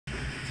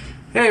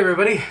Hey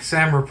everybody,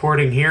 Sam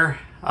reporting here.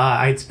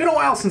 It's been a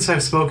while since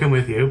I've spoken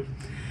with you,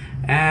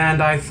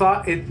 and I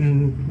thought it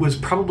was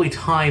probably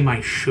time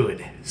I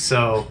should.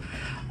 So,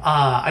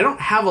 I don't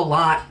have a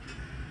lot.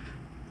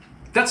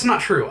 That's not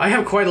true. I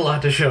have quite a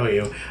lot to show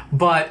you,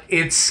 but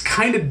it's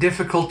kind of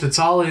difficult. It's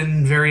all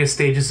in various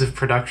stages of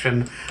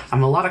production.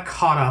 I'm a lot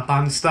caught up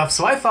on stuff,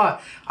 so I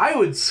thought I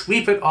would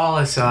sweep it all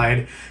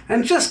aside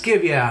and just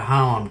give you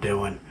how I'm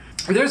doing.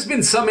 There's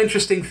been some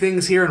interesting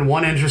things here, and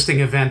one interesting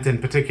event in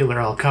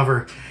particular I'll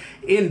cover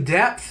in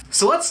depth.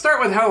 So let's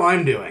start with how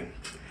I'm doing.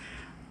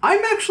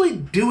 I'm actually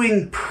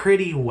doing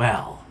pretty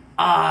well.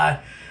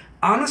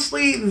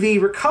 Honestly, the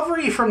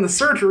recovery from the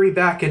surgery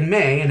back in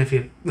May, and if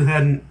you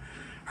hadn't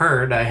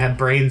heard, I had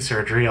brain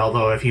surgery,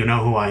 although if you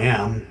know who I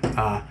am,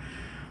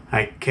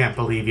 I can't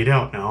believe you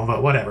don't know,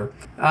 but whatever.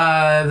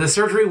 The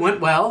surgery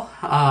went well.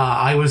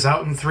 I was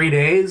out in 3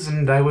 days,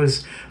 and I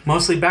was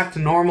mostly back to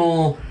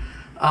normal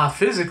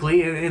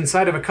physically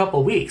inside of a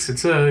couple weeks.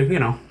 It's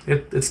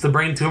it's the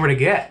brain tumor to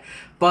get.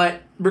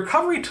 But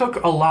recovery took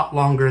a lot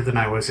longer than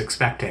I was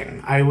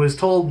expecting. I was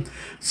told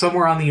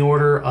somewhere on the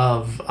order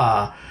of,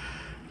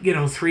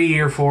 3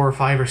 or 4 or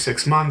 5 or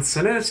 6 months,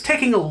 and it's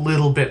taking a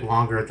little bit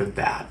longer than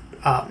that.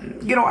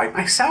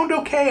 I sound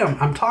okay.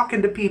 I'm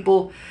talking to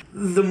people.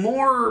 The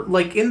more,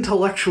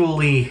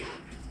 intellectually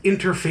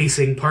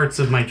interfacing parts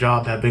of my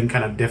job have been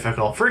kind of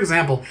difficult. For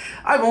example,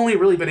 I've only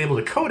really been able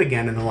to code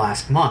again in the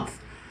last month.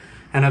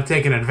 And I've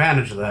taken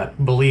advantage of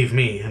that, believe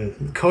me.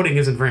 And coding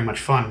isn't very much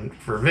fun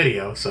for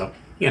video, so,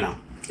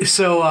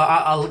 So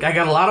I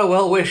got a lot of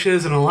well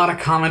wishes and a lot of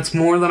comments,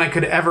 more than I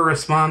could ever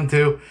respond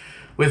to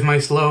with my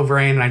slow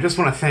brain. And I just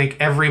want to thank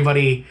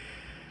everybody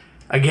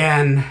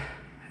again,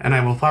 and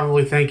I will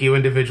probably thank you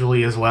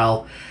individually as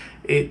well.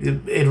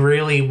 It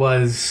really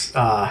was,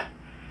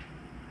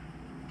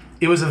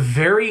 it was a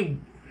very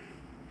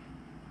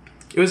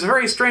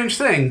strange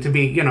thing to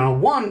be,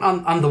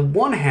 on the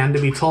one hand,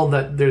 to be told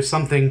that there's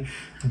something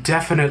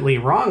definitely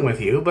wrong with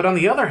you, but on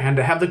the other hand,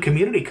 to have the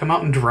community come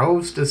out in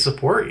droves to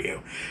support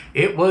you.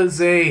 It was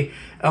a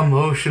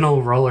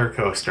emotional roller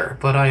coaster,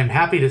 but I am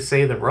happy to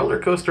say the roller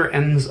coaster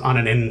ends on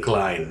an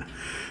incline.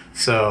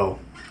 So,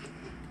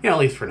 at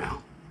least for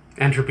now.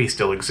 Entropy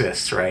still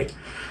exists, right?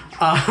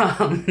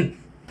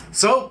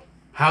 So,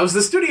 how's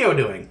the studio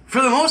doing?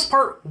 For the most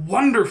part,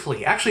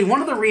 wonderfully. Actually, one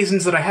of the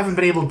reasons that I haven't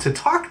been able to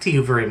talk to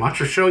you very much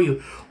or show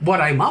you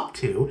what I'm up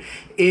to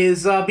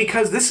is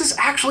because this is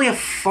actually a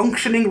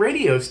functioning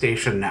radio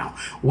station now,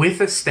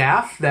 with a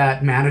staff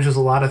that manages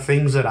a lot of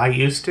things that I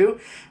used to,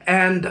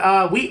 and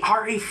we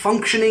are a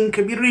functioning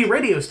community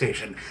radio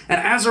station. And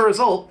as a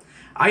result,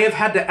 I have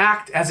had to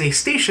act as a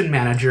station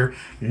manager,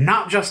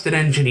 not just an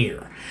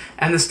engineer.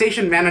 And the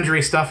station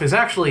managery stuff is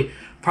actually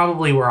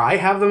probably where I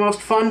have the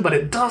most fun, but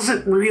it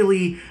doesn't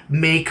really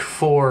make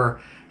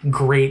for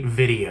great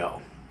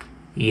video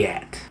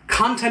yet.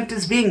 Content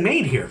is being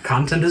made here.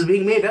 Content is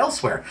being made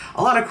elsewhere.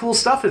 A lot of cool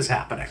stuff is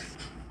happening.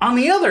 On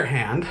the other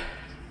hand,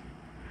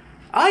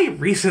 I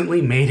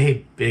recently made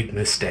a big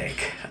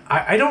mistake.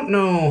 I don't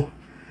know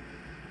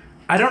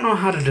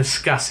how to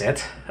discuss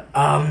it.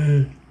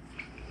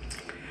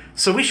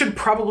 So we should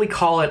probably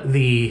call it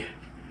the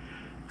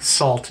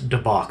Salt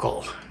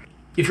Debacle.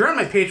 If you're on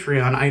my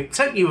Patreon, I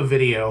sent you a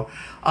video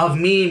of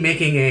me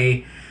making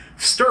a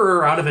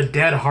stirrer out of a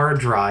dead hard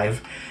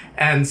drive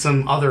and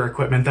some other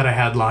equipment that I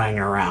had lying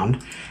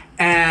around.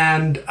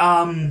 And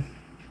I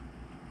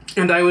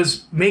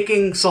was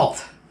making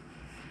salt.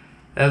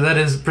 That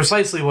is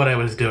precisely what I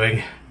was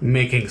doing,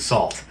 making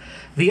salt.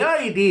 The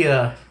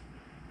idea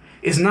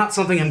is not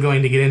something I'm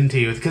going to get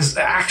into, because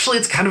actually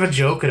it's kind of a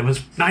joke, and it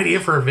was an idea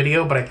for a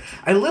video, but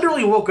I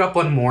literally woke up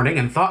one morning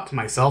and thought to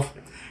myself,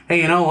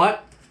 hey, you know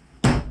what?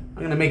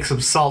 I'm gonna make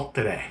some salt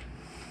today.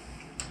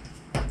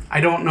 I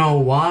don't know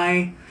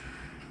why.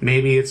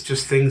 Maybe it's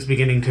just things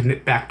beginning to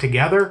knit back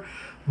together,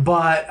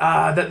 but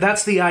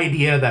that's the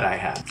idea that I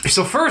had.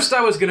 So first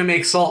I was gonna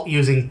make salt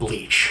using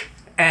bleach.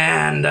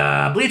 And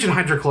bleach and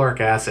hydrochloric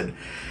acid.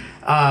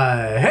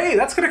 Hey,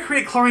 that's gonna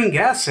create chlorine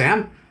gas,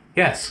 Sam.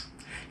 Yes,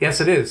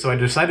 it is. So I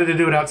decided to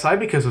do it outside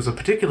because it was a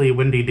particularly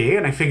windy day,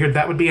 and I figured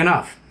that would be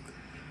enough.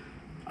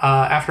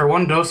 After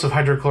one dose of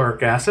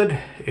hydrochloric acid,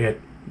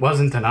 it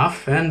wasn't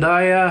enough, and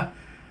I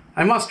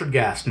mustard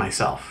gassed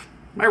myself.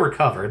 I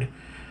recovered.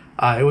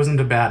 It wasn't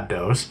a bad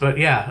dose, but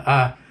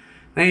yeah,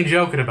 I ain't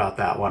joking about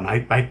that one.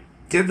 I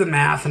did the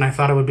math, and I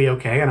thought it would be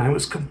okay, and I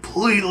was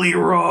completely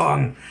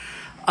wrong.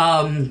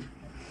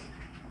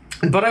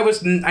 But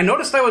I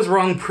noticed I was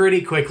wrong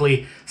pretty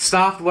quickly,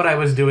 stopped what I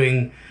was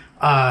doing,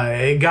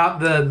 got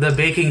the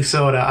baking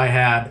soda I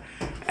had,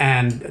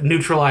 and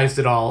neutralized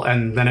it all,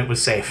 and then it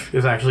was safe. It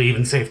was actually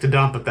even safe to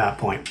dump at that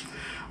point.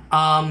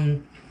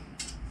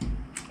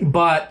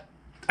 But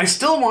I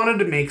still wanted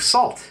to make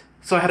salt.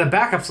 So I had a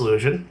backup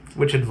solution,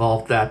 which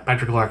involved that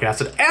hydrochloric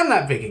acid and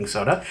that baking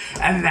soda,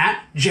 and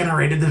that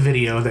generated the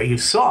video that you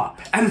saw.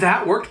 And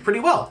that worked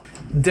pretty well.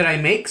 Did I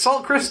make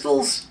salt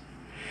crystals?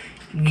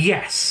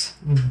 Yes,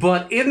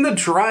 but in the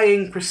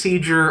drying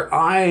procedure,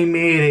 I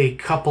made a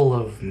couple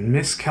of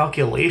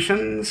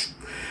miscalculations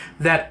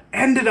that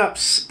ended up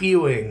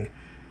spewing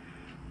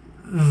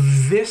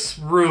this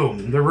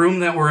room, the room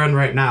that we're in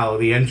right now,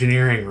 the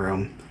engineering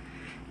room,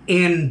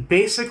 in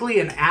basically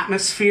an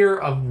atmosphere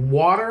of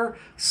water,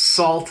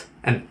 salt,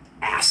 and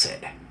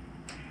acid.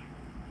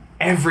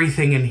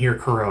 Everything in here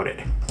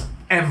corroded.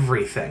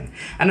 Everything.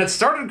 And it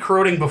started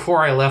corroding before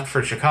I left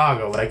for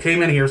Chicago, but I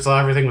came in here, saw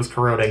everything was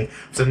corroding,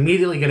 was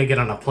immediately going to get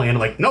on a plane,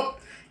 like, nope,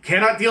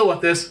 cannot deal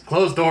with this,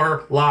 closed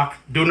door, lock,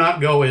 do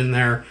not go in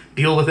there,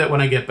 deal with it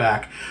when I get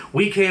back.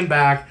 We came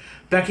back,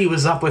 Becky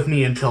was up with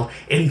me until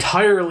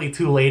entirely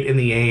too late in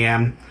the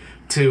AM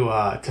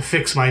to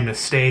fix my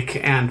mistake,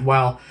 and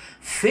while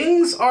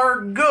things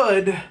are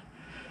good,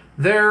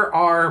 there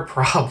are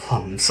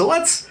problems. So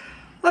let's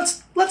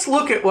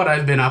look at what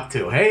I've been up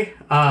to, hey?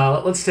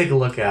 Let's take a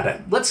look at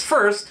it. Let's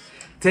first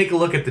take a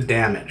look at the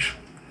damage.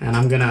 And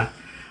I'm gonna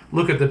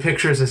look at the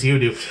pictures as you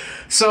do.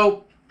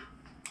 So,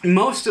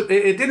 most of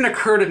it didn't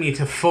occur to me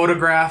to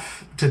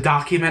photograph, to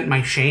document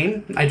my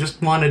shame. I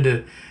just wanted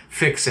to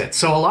fix it.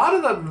 So a lot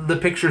of the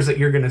pictures that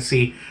you're gonna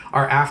see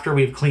are after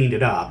we've cleaned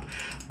it up.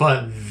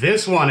 But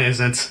this one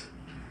isn't.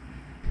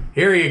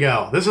 Here you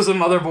go. This is a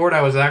motherboard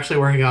I was actually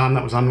working on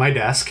that was on my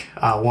desk.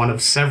 One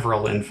of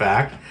several, in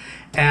fact.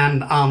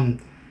 And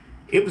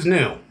it was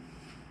new.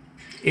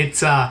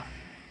 It's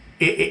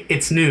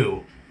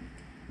new.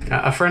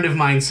 A friend of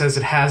mine says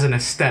it has an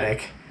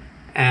aesthetic,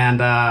 and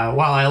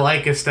while I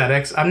like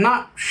aesthetics, I'm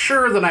not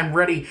sure that I'm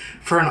ready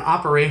for an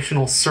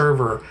operational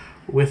server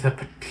with a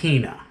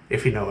patina,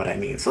 if you know what I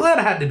mean. So that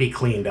had to be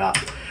cleaned up.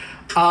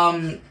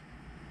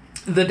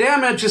 The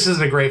damage, this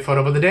isn't a great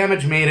photo, but the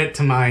damage made it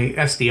to my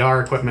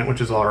SDR equipment,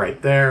 which is all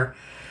right there.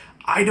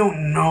 I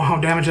don't know how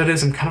damaged that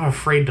is. I'm kind of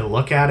afraid to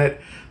look at it.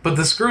 But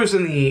the screws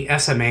in the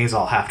SMAs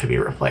all have to be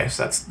replaced.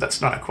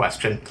 That's not a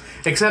question.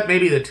 Except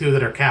maybe the two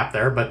that are capped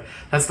there, but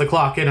that's the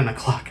clock in and the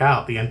clock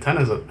out. The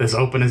antenna is as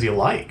open as you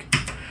like.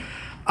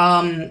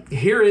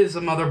 Here is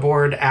a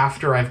motherboard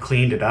after I've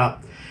cleaned it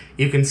up.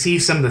 You can see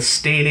some of the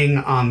staining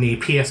on the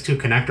PS2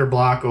 connector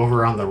block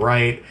over on the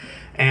right,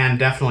 and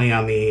definitely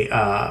on the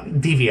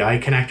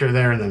DVI connector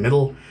there in the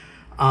middle.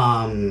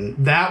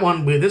 This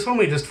one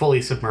we just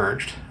fully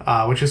submerged,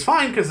 which is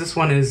fine because this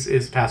one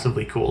is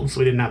passively cooled, so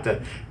we didn't have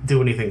to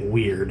do anything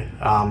weird.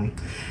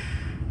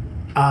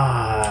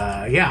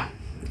 Yeah.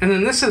 And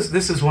then this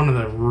is one of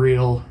the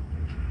real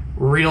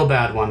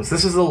bad ones.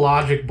 This is the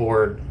logic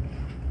board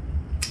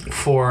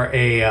for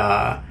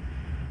a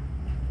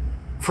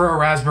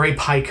Raspberry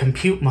Pi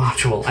compute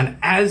module, and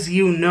as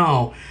you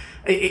know,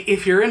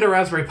 if you're into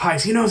Raspberry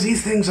Pis, you know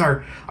these things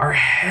are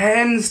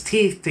hen's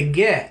teeth to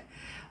get.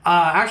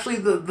 Actually,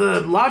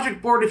 the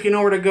logic board, if you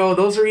know where to go,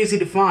 those are easy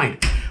to find.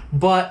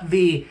 But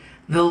the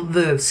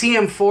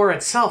CM4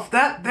 itself,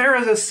 there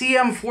is a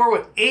CM4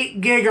 with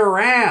 8 gig of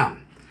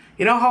RAM.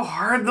 You know how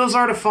hard those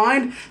are to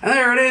find? And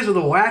there it is with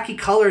a wacky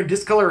color,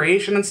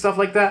 discoloration and stuff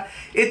like that.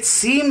 It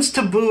seems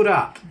to boot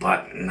up,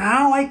 but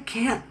now I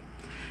can't.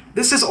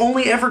 This is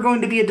only ever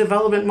going to be a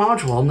development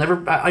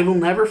module. I will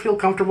never feel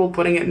comfortable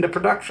putting it into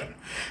production.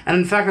 And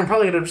in fact, I'm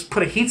probably going to just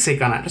put a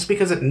heatsink on it, just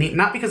because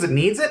not because it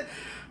needs it,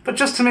 but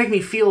just to make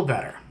me feel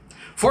better.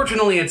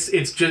 Fortunately, it's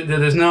just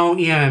there's no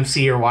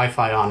eMMC or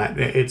Wi-Fi on it.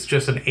 It's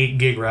just an 8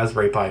 gig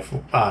Raspberry Pi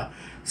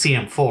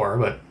CM4,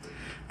 but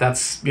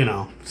that's, you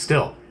know,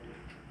 still.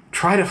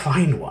 Try to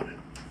find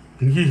one.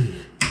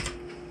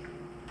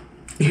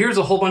 Here's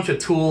a whole bunch of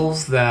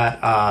tools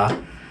that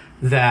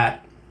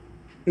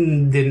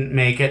didn't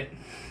make it.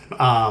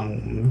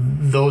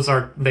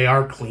 They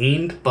are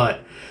cleaned,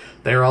 but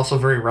they're also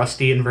very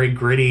rusty and very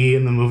gritty,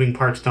 and the moving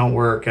parts don't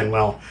work. And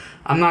well,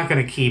 I'm not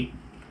gonna keep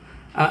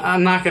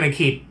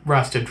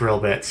rusted drill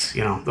bits.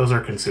 You know, those are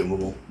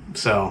consumable.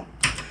 So,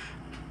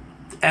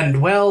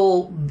 and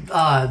well,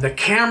 the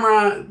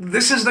camera.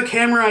 This is the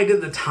camera I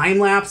did the time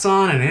lapse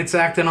on, and it's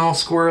acting all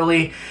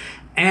squirrely.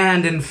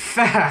 And in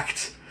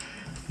fact,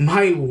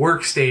 my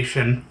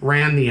workstation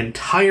ran the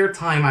entire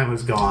time I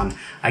was gone.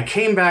 I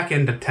came back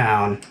into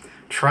town,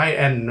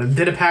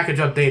 did a package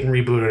update and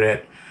rebooted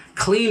it,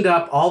 cleaned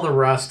up all the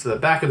rust. The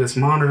back of this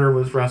monitor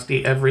was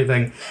rusty,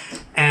 everything,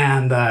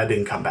 and it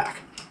didn't come back.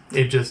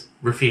 It just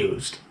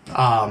refused.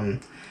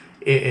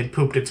 It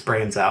pooped its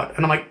brains out.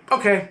 And I'm like,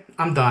 okay,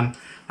 I'm done.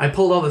 I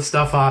pulled all the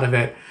stuff out of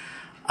it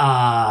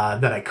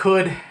that I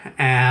could,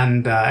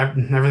 and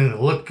everything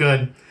that looked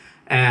good,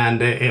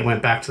 and it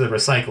went back to the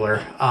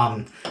recycler.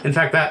 In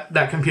fact,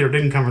 that computer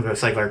didn't come from the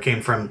recycler. It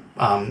came from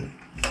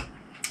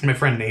my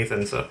friend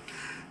Nathan, so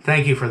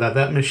thank you for that.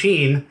 That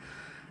machine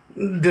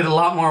did a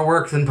lot more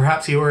work than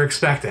perhaps you were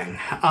expecting.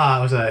 It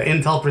was an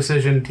Intel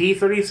Precision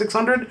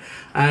T3600.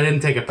 I didn't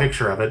take a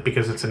picture of it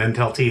because it's an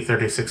Intel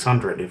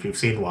T3600. If you've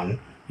seen one,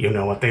 you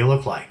know what they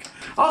look like.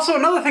 Also,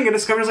 another thing I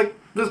discovered is, like,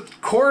 the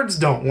cords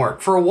don't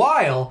work. For a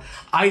while,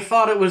 I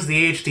thought it was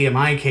the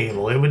HDMI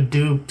cable. It would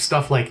do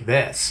stuff like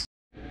this.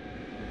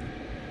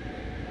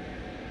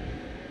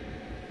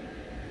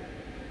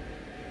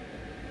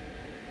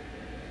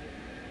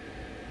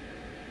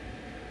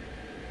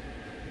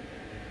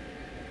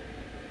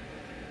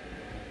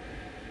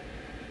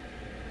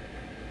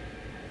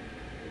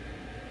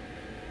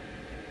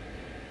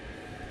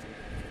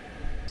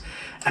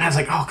 And I was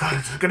like, oh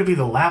god, is it gonna be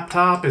the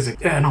laptop? Is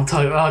it? And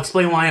I'll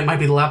explain why it might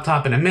be the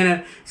laptop in a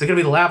minute. Is it gonna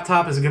be the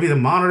laptop? Is it gonna be the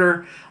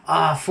monitor?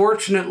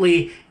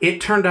 Fortunately,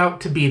 it turned out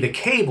to be the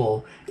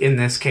cable in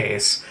this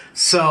case.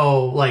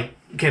 So, like,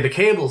 okay, the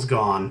cable's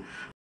gone.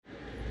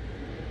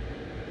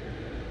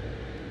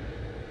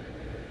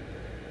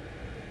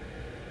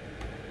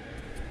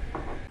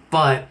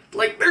 But,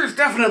 like, there's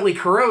definitely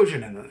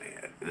corrosion in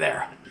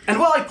there. And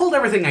well, I pulled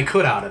everything I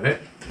could out of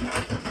it.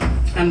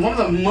 And one of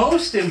the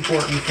most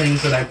important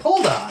things that I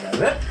pulled out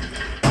of it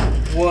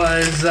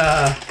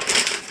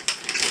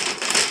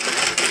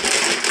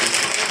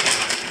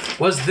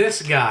was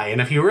this guy. And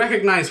if you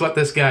recognize what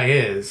this guy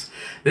is,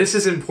 this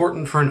is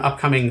important for an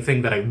upcoming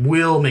thing that I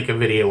will make a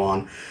video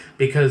on.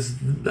 Because,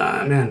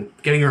 man,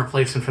 getting a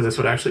replacement for this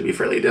would actually be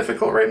fairly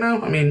difficult right now.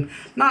 I mean,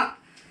 not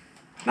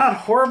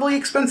horribly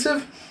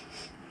expensive.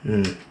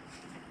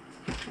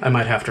 I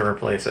might have to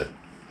replace it.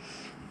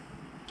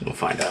 We'll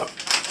find out.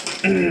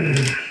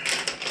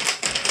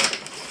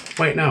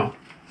 Wait, no.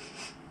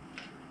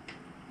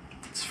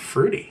 It's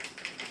fruity.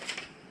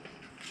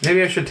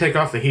 Maybe I should take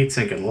off the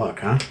heatsink and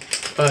look, huh?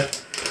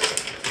 But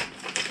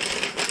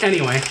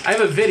anyway, I have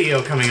a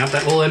video coming up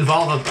that will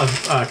involve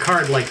a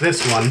card like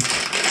this one.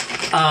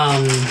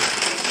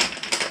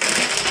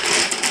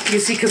 You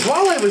see, because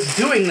while I was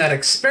doing that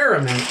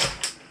experiment...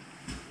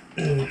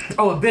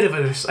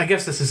 I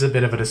guess this is a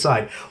bit of an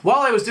aside. While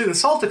I was doing the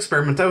Salt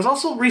experiment, I was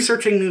also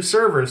researching new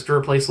servers to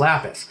replace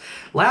Lapis.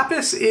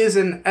 Lapis is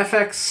an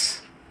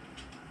FX...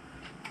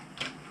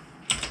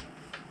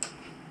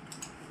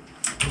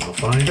 I'll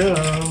find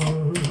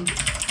out.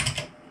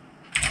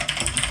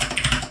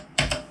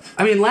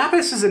 I mean,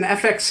 Lapis is an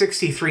FX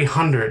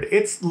 6300.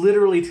 It's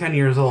literally 10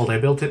 years old. I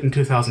built it in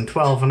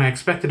 2012, and I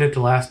expected it to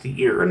last a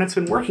year, and it's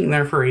been working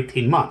there for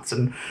 18 months.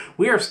 And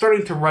we are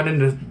starting to run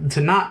into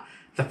not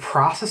the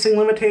processing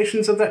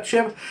limitations of that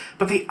chip,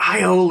 but the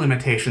I/O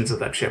limitations of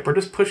that chip. We're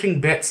just pushing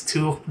bits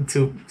too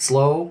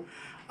slow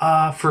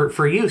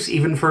for use,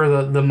 even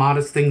for the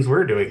modest things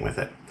we're doing with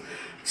it.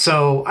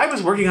 So I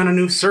was working on a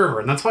new server,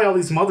 and that's why all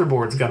these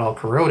motherboards got all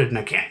corroded, and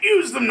I can't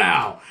use them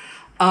now.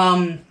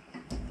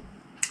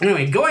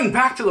 Anyway, going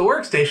back to the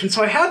workstation,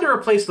 so I had to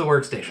replace the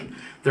workstation.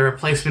 The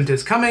replacement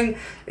is coming.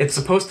 It's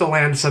supposed to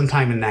land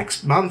sometime in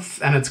next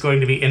month, and it's going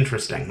to be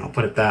interesting, I'll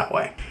put it that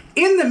way.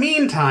 In the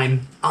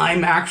meantime,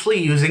 I'm actually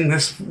using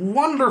this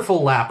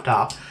wonderful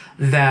laptop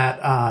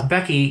that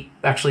Becky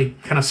actually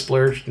kind of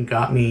splurged and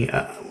got me,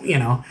 you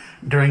know,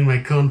 during my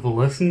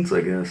convalescence,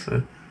 I guess.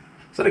 Is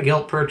that a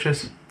guilt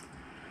purchase?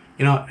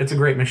 You know, it's a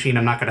great machine.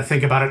 I'm not going to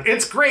think about it.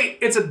 It's great.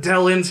 It's a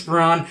Dell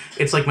Inspiron.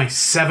 It's like my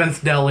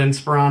 7th Dell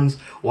Inspirons.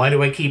 Why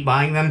do I keep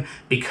buying them?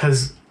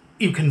 Because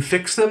you can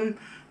fix them.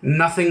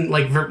 Nothing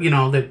like, you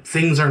know, that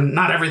things are,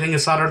 not everything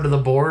is soldered to the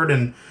board,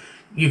 and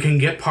you can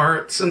get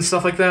parts and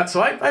stuff like that.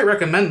 So I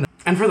recommend them.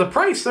 And for the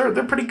price, they're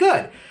pretty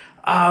good.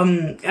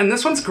 And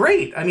this one's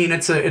great. I mean,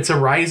 it's a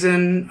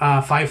Ryzen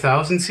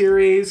 5000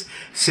 series,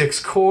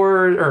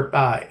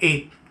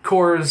 8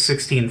 cores,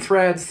 16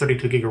 threads,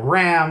 32 gig of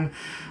RAM,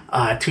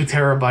 2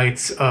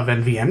 terabytes of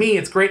NVMe.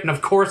 It's great, and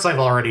of course I've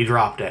already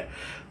dropped it.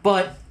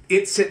 But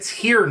it sits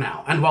here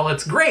now, and while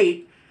it's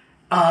great,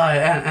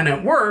 and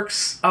it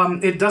works,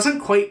 it doesn't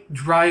quite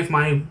drive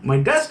my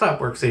desktop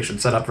workstation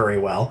setup very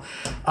well,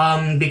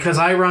 because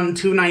I run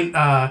two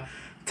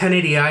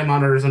 1080i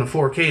monitors and a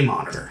 4K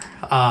monitor,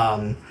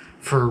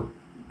 for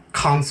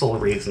console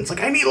reasons.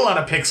 Like, I need a lot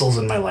of pixels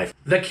in my life.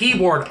 The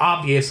keyboard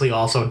obviously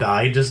also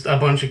died, just a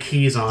bunch of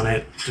keys on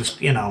it,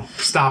 just, you know,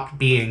 stopped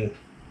being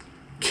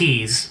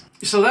keys.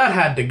 So that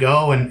had to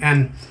go,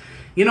 and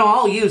you know,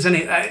 I'll use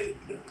any...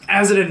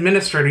 as an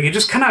administrator, you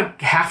just kind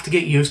of have to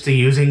get used to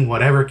using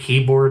whatever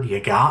keyboard you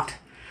got.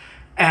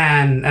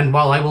 And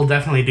while I will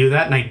definitely do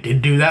that, and I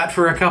did do that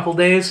for a couple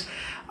days,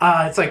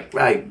 it's like,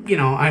 I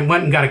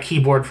went and got a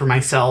keyboard for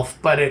myself,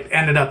 but it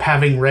ended up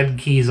having red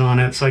keys on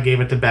it, so I gave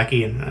it to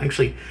Becky, and I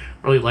actually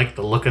really liked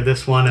the look of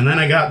this one. And then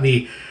I got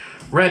the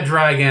Red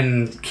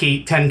Dragon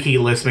 10-key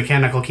list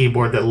mechanical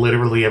keyboard that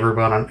literally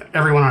everyone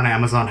on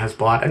Amazon has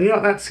bought, and you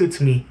know, that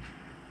suits me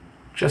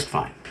just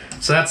fine.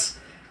 So that's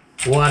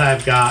what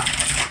I've got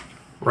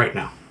right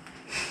now.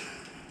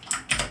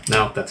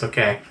 No, that's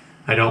okay.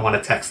 I don't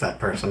want to text that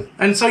person.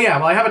 And so yeah,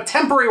 well, I have a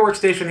temporary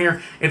workstation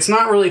here. It's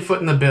not really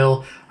footing the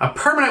bill. A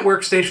permanent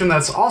workstation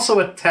that's also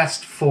a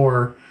test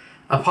for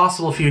a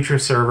possible future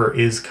server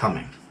is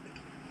coming.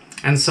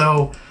 And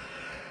so,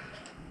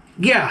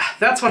 yeah,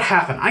 that's what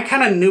happened. I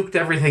kind of nuked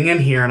everything in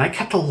here, and I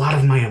kept a lot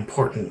of my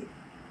important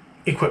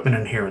equipment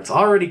in here. It's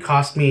already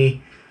cost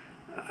me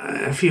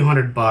a few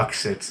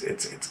 $100.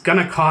 It's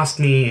gonna cost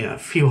me a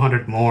few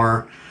hundred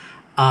more.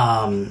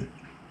 I'm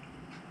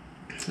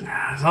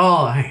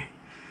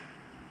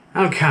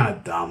kind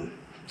of dumb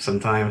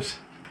sometimes.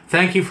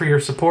 Thank you for your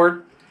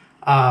support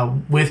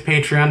with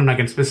Patreon, and I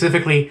can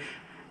specifically,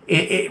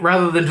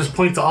 rather than just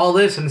point to all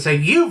this and say,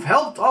 you've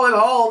helped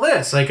all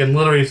this, I can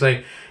literally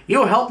say,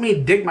 you helped me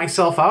dig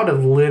myself out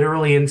of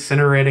literally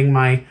incinerating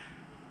my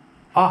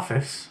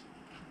office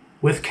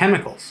with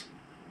chemicals.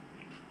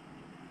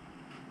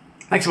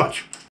 Thanks so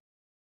much.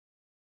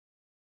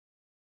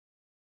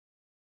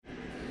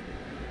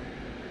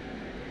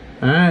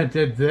 I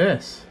did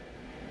this.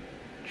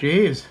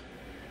 Jeez.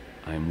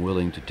 I'm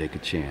willing to take a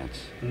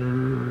chance. I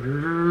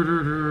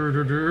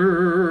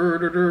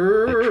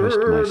I trust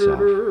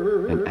myself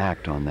and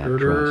act on that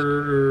trust.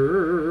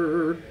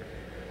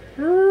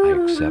 I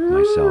accept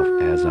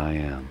myself as I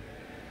am.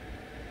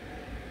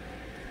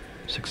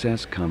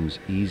 Success comes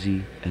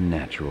easy and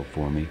natural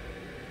for me.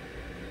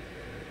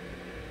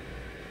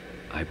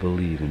 I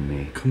believe in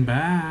me. Come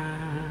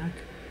back.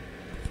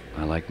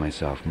 I like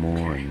myself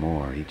more and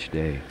more each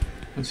day.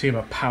 Let's see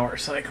about power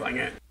cycling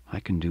it. I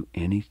can do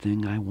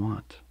anything I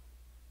want.